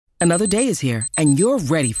Another day is here, and you're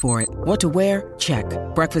ready for it. What to wear? Check.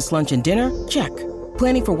 Breakfast, lunch, and dinner? Check.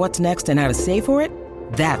 Planning for what's next and how to save for it?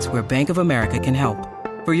 That's where Bank of America can help.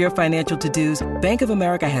 For your financial to-dos, Bank of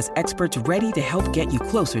America has experts ready to help get you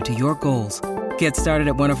closer to your goals. Get started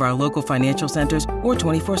at one of our local financial centers or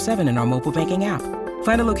 24/7 in our mobile banking app.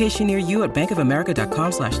 Find a location near you at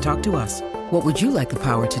bankofamerica.com/talktous. What would you like the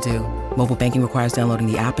power to do? Mobile banking requires downloading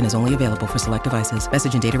the app and is only available for select devices.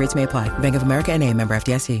 Message and data rates may apply. Bank of America N.A., member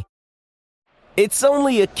FDIC. It's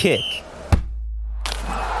only a kick,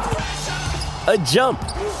 a jump,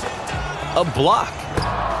 a block.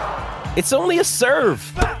 It's only a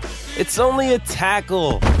serve. It's only a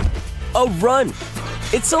tackle, a run.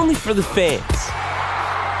 It's only for the fans.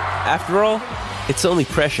 After all, it's only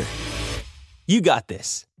pressure. You got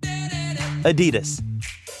this. Adidas.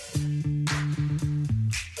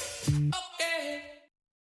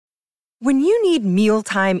 When you need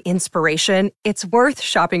mealtime inspiration, it's worth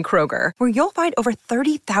shopping Kroger, where you'll find over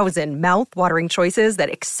 30,000 mouth-watering choices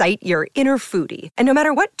that excite your inner foodie. And no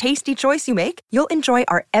matter what tasty choice you make, you'll enjoy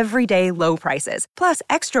our everyday low prices, plus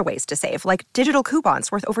extra ways to save, like digital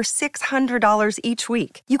coupons worth over $600 each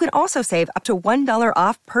week. You can also save up to $1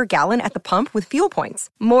 off per gallon at the pump with fuel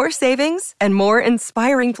points. More savings and more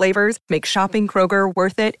inspiring flavors make shopping Kroger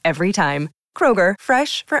worth it every time. Kroger,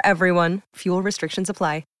 fresh for everyone. Fuel restrictions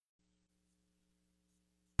apply.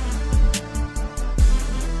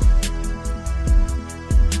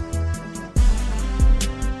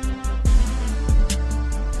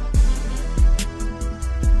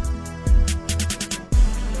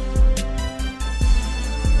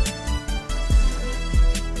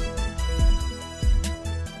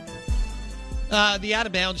 The Out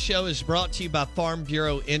of Bounds Show is brought to you by Farm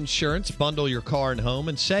Bureau Insurance. Bundle your car and home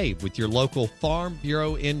and save with your local Farm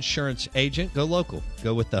Bureau Insurance agent. Go local.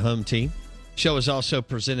 Go with the home team. Show is also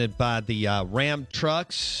presented by the Ram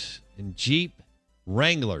Trucks and Jeep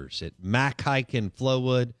Wranglers at Mac Hike in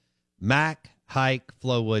Flowood.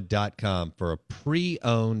 MacHikeFlowood.com for a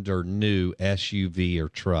pre-owned or new SUV or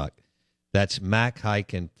truck. That's Mac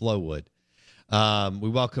Hike in Flowood. We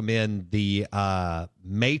welcome in the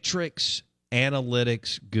Matrix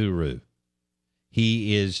Analytics Guru.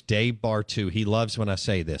 He is Dave Bartu. He loves when I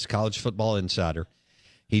say this. College Football Insider.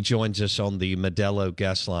 He joins us on the Modelo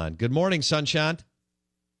guest line. Good morning, Sunshine.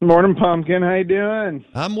 Good morning, Pumpkin. How you doing?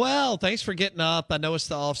 I'm well. Thanks for getting up. I know it's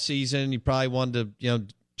the off season. You probably wanted to,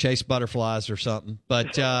 chase butterflies or something.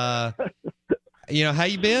 But how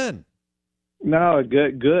you been? No,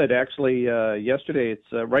 good. Actually, yesterday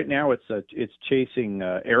right now it's chasing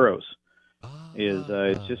arrows.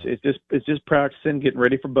 It's just practicing, getting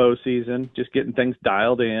ready for bow season, just getting things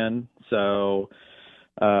dialed in. So,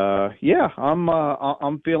 I'm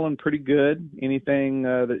feeling pretty good. Anything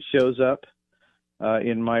that shows up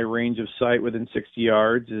in my range of sight within 60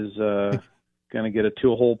 yards is going to get a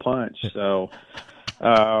two-hole punch. So,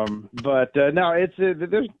 no, it's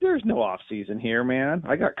there's no off season here, man.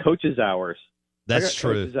 I got coach's hours. That's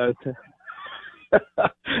true.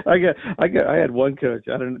 I had one coach.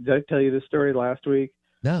 Did I tell you this story last week?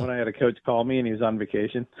 No. When I had a coach call me and he was on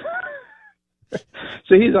vacation.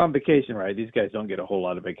 So he's on vacation, right? These guys don't get a whole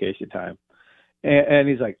lot of vacation time. And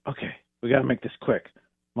he's like, okay, we got to make this quick.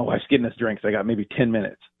 My wife's getting us drinks. I got maybe 10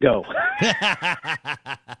 minutes. Go.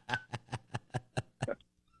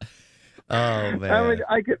 Oh, man. I mean,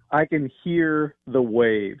 I can hear the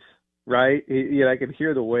waves, right? I can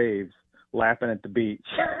hear the waves lapping at the beach.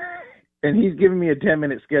 And he's giving me a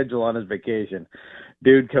 10-minute schedule on his vacation.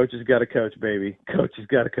 Dude, coach has got to coach, baby. Coach has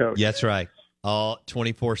got to coach. That's right. All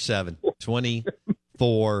 24/7.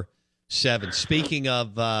 24/7. Speaking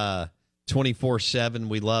of 24/7,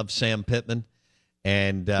 we love Sam Pittman,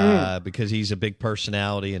 and because he's a big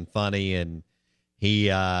personality and funny, and he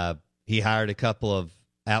hired a couple of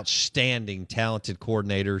outstanding, talented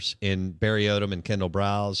coordinators in Barry Odom and Kendall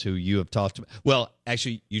Browse, who you have talked about. Well,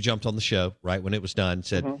 actually, you jumped on the show right when it was done,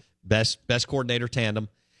 said best coordinator tandem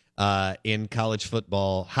in college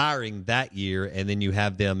football, hiring that year, and then you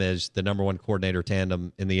have them as the number one coordinator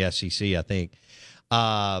tandem in the SEC, I think.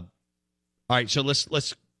 All right, so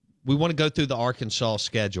we want to go through the Arkansas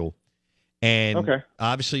schedule, and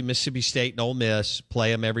obviously Mississippi State and Ole Miss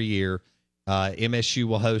play them every year. MSU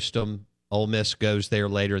will host them. Ole Miss goes there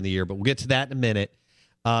later in the year, but we'll get to that in a minute.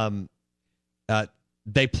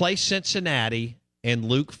 They play Cincinnati and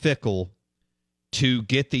Luke Fickell to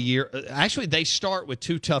get the year. Actually, they start with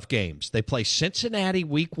two tough games. They play Cincinnati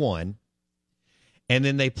week 1, and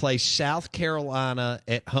then they play South Carolina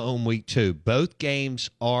at home week 2. Both games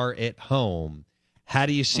are at home. How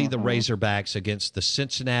do you see the Razorbacks against the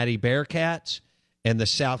Cincinnati Bearcats and the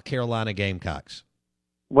South Carolina Gamecocks?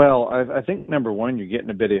 Well, I think number one, you're getting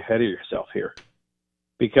a bit ahead of yourself here,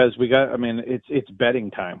 because it's betting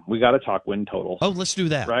time. We got to talk win totals. Oh, let's do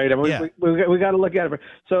that. Right. I mean, yeah. we got to look at it.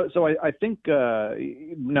 So I think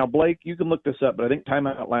now, Blake, you can look this up, but I think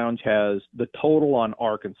Timeout Lounge has the total on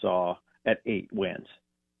Arkansas at 8 wins.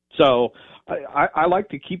 So I like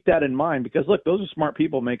to keep that in mind, because look, those are smart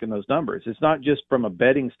people making those numbers. It's not just from a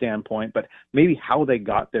betting standpoint, but maybe how they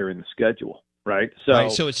got there in the schedule. Right.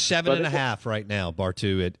 So it's 7.5 right now,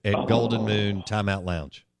 Bartu, at Golden Moon Timeout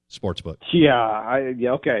Lounge Sportsbook. Yeah.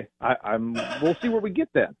 Okay. We'll see where we get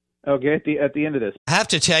then. Okay. At the end of this, I have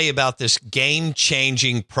to tell you about this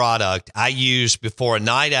game-changing product I use before a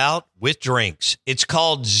night out with drinks. It's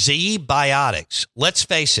called Z-Biotics. Let's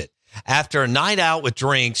face it. After a night out with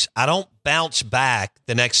drinks, I don't bounce back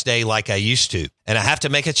the next day like I used to, and I have to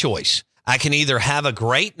make a choice. I can either have a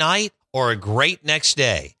great night or a great next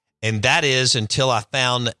day, and that is until I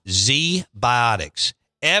found Z-Biotics.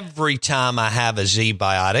 Every time I have a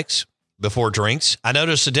Z-Biotics before drinks, I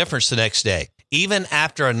notice a difference the next day. Even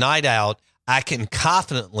after a night out, I can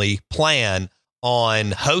confidently plan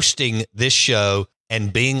on hosting this show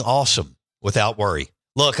and being awesome without worry.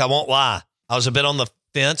 Look, I won't lie. I was a bit on the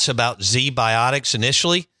fence about Z-Biotics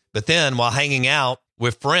initially, but then while hanging out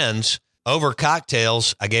with friends over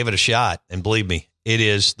cocktails, I gave it a shot. And believe me, it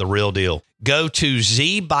is the real deal. Go to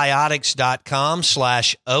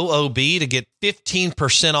zbiotics.com/OOB to get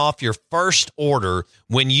 15% off your first order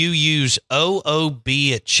when you use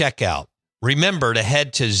OOB at checkout. Remember to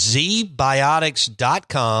head to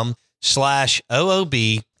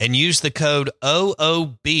zbiotics.com/OOB and use the code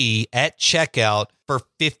OOB at checkout for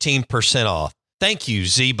 15% off. Thank you,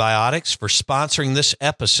 Z-Biotics, for sponsoring this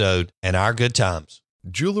episode and our good times.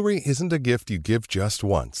 Jewelry isn't a gift you give just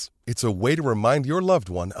once. It's a way to remind your loved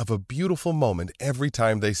one of a beautiful moment every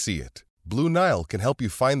time they see it. Blue Nile can help you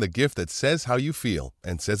find the gift that says how you feel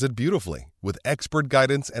and says it beautifully, with expert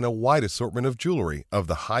guidance and a wide assortment of jewelry of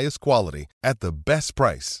the highest quality at the best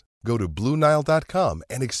price. Go to BlueNile.com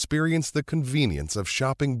and experience the convenience of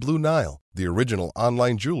shopping Blue Nile, the original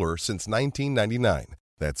online jeweler since 1999.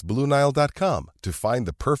 That's BlueNile.com to find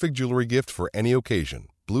the perfect jewelry gift for any occasion.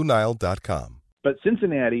 BlueNile.com. But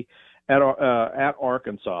Cincinnati at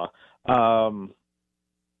Arkansas, I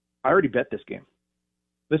already bet this game.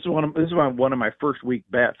 This is one of my first week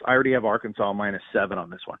bets. I already have Arkansas -7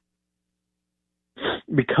 on this one,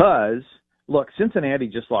 because look, Cincinnati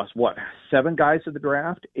just lost 7 guys to the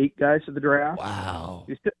draft, 8 guys to the draft. Wow.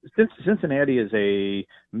 Cincinnati is a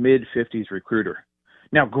mid-50s recruiter.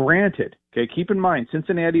 Now, granted, okay, keep in mind,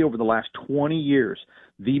 Cincinnati over the last 20 years,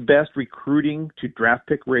 the best recruiting to draft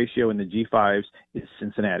pick ratio in the G5s is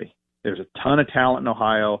Cincinnati. There's a ton of talent in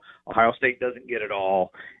Ohio. Ohio State doesn't get it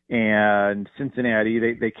all. And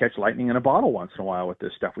Cincinnati, they catch lightning in a bottle once in a while with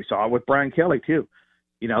this stuff. We saw it with Brian Kelly, too.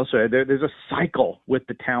 You know, so there's a cycle with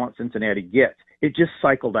the talent Cincinnati gets. It just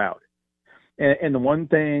cycled out. And the one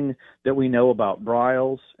thing that we know about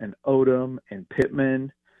Briles and Odom and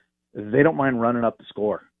Pittman, they don't mind running up the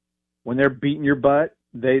score. When they're beating your butt,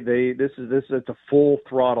 it's a full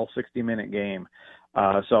throttle 60-minute game.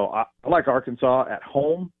 So I like Arkansas at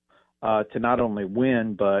home to not only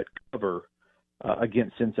win but cover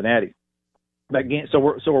against Cincinnati. That game. So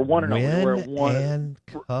we're 1-0. We're at 1 and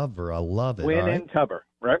cover. I love it. Win and cover.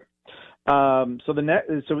 Right.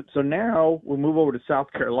 So now we'll move over to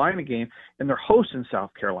South Carolina game, and they're hosting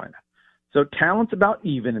South Carolina. So talent's about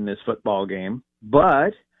even in this football game,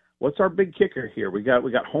 but what's our big kicker here? We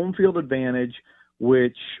got home field advantage,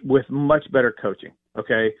 which with much better coaching.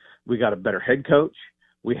 Okay, we got a better head coach.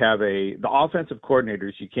 We have the offensive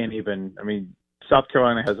coordinators. You can't even. I mean, South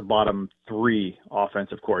Carolina has a bottom 3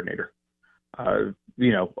 offensive coordinator.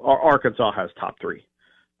 Arkansas has top 3.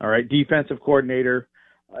 All right, defensive coordinator.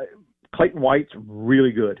 Clayton White's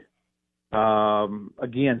really good.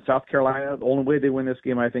 Again, South Carolina, the only way they win this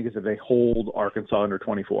game, I think, is if they hold Arkansas under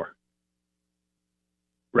 24.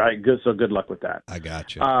 Right, good. So good luck with that. I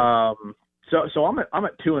got you. So I'm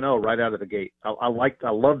at 2-0 right out of the gate. I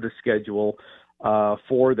love the schedule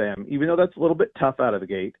for them, even though that's a little bit tough out of the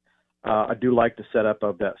gate. I do like the setup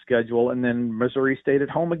of that schedule, and then Missouri State at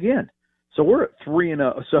home again. So we're at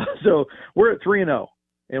 3-0. So we're at 3-0.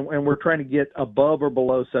 And we're trying to get above or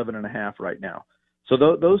below 7.5 right now. So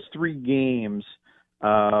those 3 games,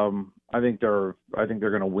 I think they're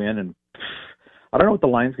going to win. And I don't know what the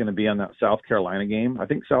line's going to be on that South Carolina game. I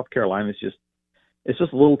think South Carolina is just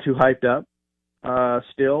a little too hyped up.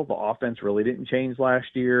 Still, the offense really didn't change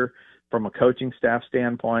last year from a coaching staff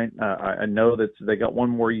standpoint. I know that they got one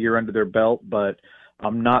more year under their belt, but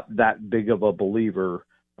I'm not that big of a believer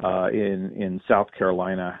in South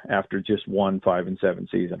Carolina after just one 5-7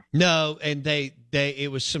 season. No, and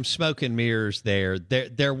it was some smoke and mirrors there.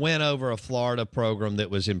 Their win over a Florida program that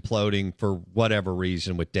was imploding for whatever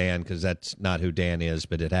reason with Dan, because that's not who Dan is,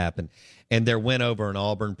 but it happened. And their win over an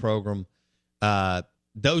Auburn program,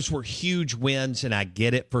 those were huge wins, and I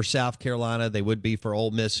get it for South Carolina. They would be for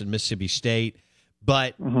Ole Miss and Mississippi State,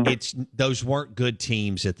 but those weren't good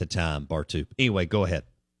teams at the time, Bartu. Anyway, go ahead.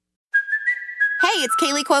 Hey, it's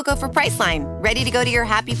Kaylee Cuoco for Priceline. Ready to go to your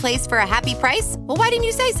happy place for a happy price? Well, why didn't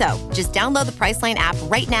you say so? Just download the Priceline app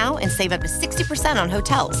right now and save up to 60% on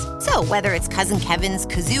hotels. So whether it's Cousin Kevin's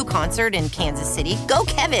Kazoo Concert in Kansas City, go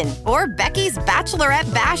Kevin, or Becky's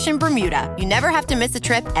Bachelorette Bash in Bermuda, you never have to miss a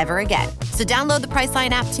trip ever again. So download the Priceline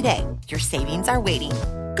app today. Your savings are waiting.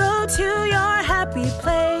 Go to your happy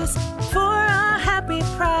place for a happy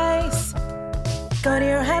price. Go to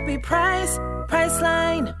your happy price,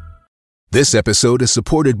 Priceline. This episode is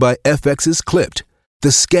supported by FX's Clipped,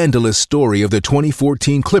 the scandalous story of the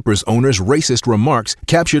 2014 Clippers owner's racist remarks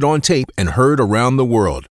captured on tape and heard around the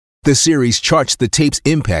world. The series charts the tape's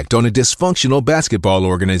impact on a dysfunctional basketball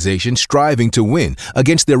organization striving to win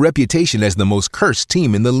against their reputation as the most cursed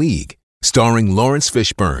team in the league. Starring Lawrence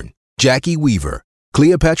Fishburne, Jackie Weaver,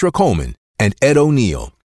 Cleopatra Coleman, and Ed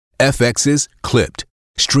O'Neill. FX's Clipped,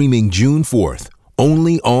 streaming June 4th,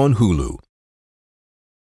 only on Hulu.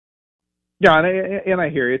 Yeah, and I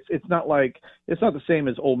hear you. It's not the same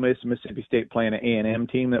as Ole Miss and Mississippi State playing an A&M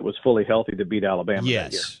team that was fully healthy to beat Alabama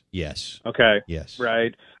that year. Yes. Okay. Yes.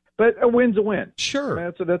 Right. But a win's a win. Sure. I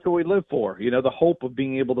mean, that's what we live for. The hope of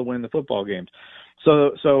being able to win the football games.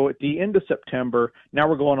 So at the end of September, now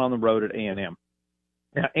we're going on the road at A&M.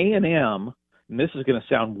 Now A&M, and this is going to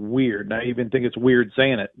sound weird, and I even think it's weird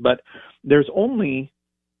saying it, but there's only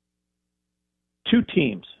two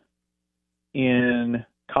teams in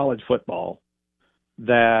college football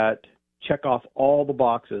that check off all the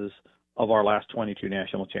boxes of our last 22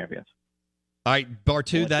 national champions. All right,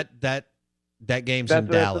 Bartu, that game's in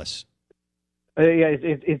Dallas.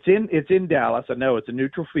 It's in Dallas. I know it's a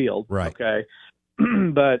neutral field. Right. Okay.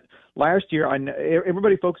 But last year,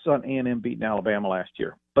 everybody focuses on A&M beating Alabama last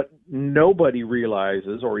year, but nobody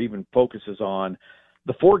realizes or even focuses on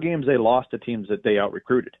the 4 games they lost to teams that they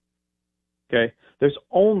out-recruited. Okay, there's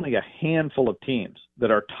only a handful of teams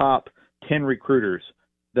that are top 10 recruiters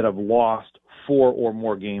that have lost 4 or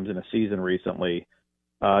more games in a season recently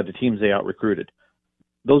to teams they out-recruited.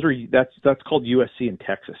 That's called USC and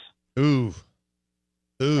Texas. Ooh.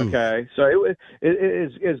 Okay, so it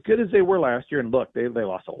is as good as they were last year. And look, they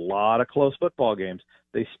lost a lot of close football games.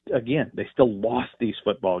 They still lost these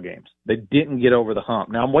football games. They didn't get over the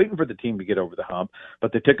hump. Now I'm waiting for the team to get over the hump,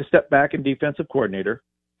 but they took a step back in defensive coordinator.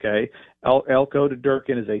 Okay, Elko to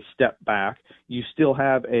Durkin is a step back. You still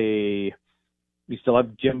have Jimbo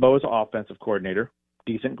as offensive coordinator,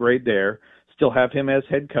 decent grade there. Still have him as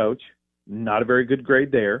head coach, not a very good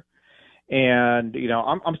grade there. And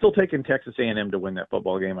I'm still taking Texas A&M to win that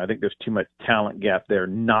football game. I think there's too much talent gap there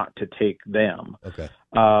not to take them. Okay.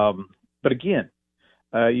 But again,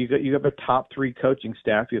 you have a top 3 coaching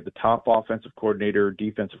staff. You have the top offensive coordinator,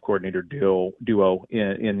 defensive coordinator duo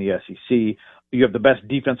in the SEC. You have the best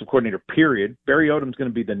defensive coordinator, period. Barry Odom's going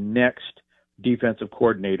to be the next defensive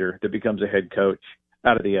coordinator that becomes a head coach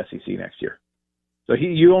out of the SEC next year. So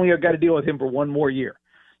you only got to deal with him for one more year.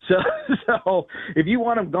 So if you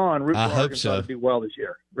want him gone, root for Arkansas to do well this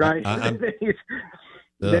year, right?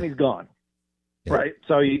 Then he's gone, yeah. Right?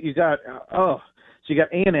 So you got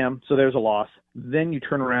A&M, so there's a loss. Then you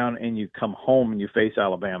turn around and you come home and you face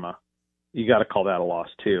Alabama. You got to call that a loss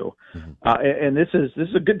too. Mm-hmm. And this is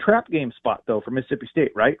a good trap game spot though for Mississippi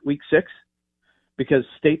State, right? Week 6, because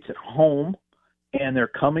State's at home and they're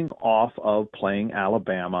coming off of playing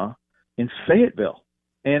Alabama in Fayetteville.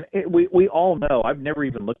 And we all know, I've never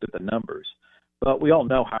even looked at the numbers, but we all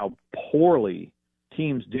know how poorly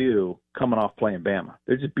teams do coming off playing Bama.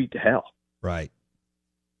 They're just beat to hell. Right.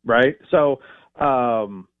 Right? So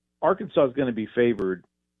Arkansas is going to be favored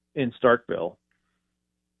in Starkville,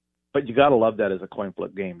 but you got to love that as a coin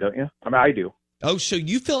flip game, don't you? I mean, I do. Oh, so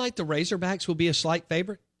you feel like the Razorbacks will be a slight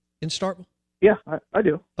favorite in Starkville? Yeah, I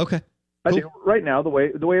do. Okay. Cool. I do. Right now, the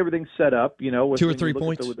way everything's set up, with 2 or 3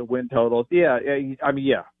 points with the win totals. Yeah, I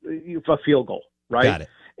mean, a field goal, right? Got it.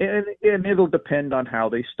 And it'll depend on how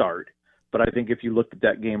they start. But I think if you looked at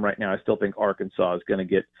that game right now, I still think Arkansas is going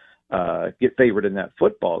to get favored in that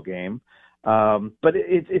football game. But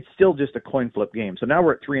it's still just a coin flip game. So now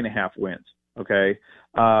we're at 3.5 wins. Okay.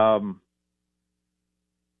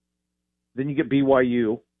 Then you get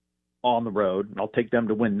BYU on the road, and I'll take them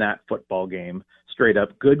to win that football game straight up.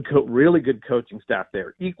 Really good coaching staff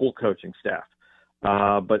there, equal coaching staff.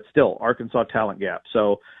 But still, Arkansas talent gap.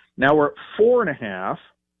 So now we're at 4.5.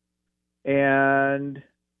 And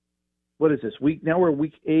what is this week? Now we're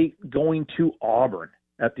week 8 going to Auburn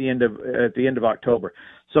at the end of October.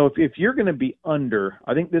 So if you're going to be under,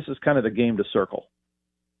 I think this is kind of the game to circle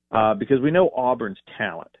because we know Auburn's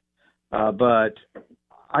talent. But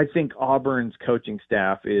I think Auburn's coaching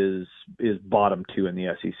staff is bottom 2 in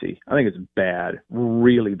the SEC. I think it's bad,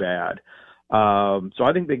 really bad. So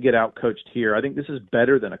I think they get out coached here. I think this is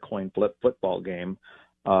better than a coin flip football game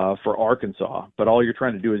for Arkansas. But all you're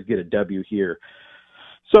trying to do is get a W here.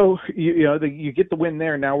 So you get the win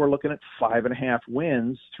there. Now we're looking at 5.5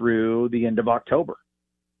 wins through the end of October.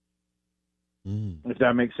 If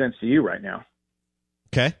that makes sense to you right now.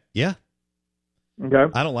 Okay. Yeah.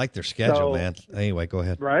 Okay. I don't like their schedule, man. Anyway, go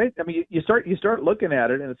ahead. Right. I mean, you start looking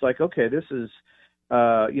at it, and it's like, okay, this is,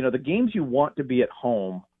 the games you want to be at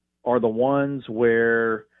home are the ones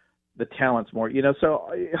where the talent's more.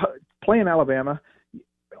 So playing Alabama,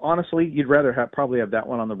 honestly, you'd rather probably have that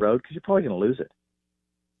one on the road because you're probably going to lose it.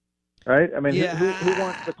 Right? I mean, who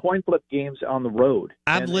wants the coin flip games on the road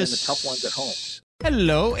and the tough ones at home?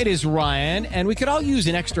 Hello, it is Ryan, and we could all use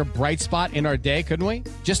an extra bright spot in our day, couldn't we?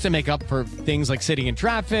 Just to make up for things like sitting in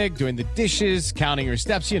traffic, doing the dishes, counting your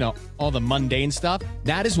steps, all the mundane stuff.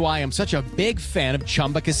 That is why I'm such a big fan of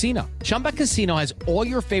Chumba Casino. Chumba Casino has all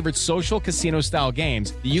your favorite social casino-style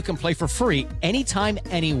games that you can play for free anytime,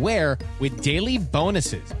 anywhere with daily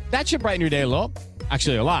bonuses. That should brighten your day a little.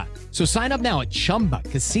 Actually, a lot. So sign up now at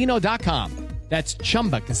ChumbaCasino.com. That's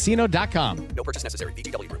ChumbaCasino.com. No purchase necessary.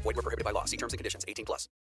 VGW Group. Void where prohibited by law. See terms and conditions. 18+.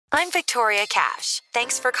 I'm Victoria Cash.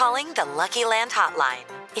 Thanks for calling the Lucky Land Hotline.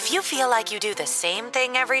 If you feel like you do the same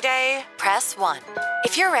thing every day, press 1.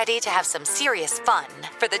 If you're ready to have some serious fun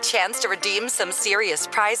for the chance to redeem some serious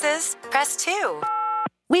prizes, press 2.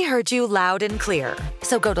 We heard you loud and clear.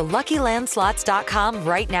 So go to LuckyLandSlots.com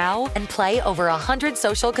right now and play over 100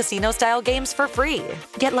 social casino-style games for free.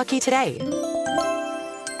 Get lucky today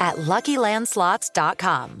at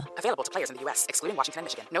LuckyLandSlots.com. Available to players in the U.S., excluding Washington and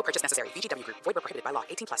Michigan. No purchase necessary. VGW Group. Void where prohibited by law.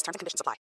 18+. Terms and conditions apply.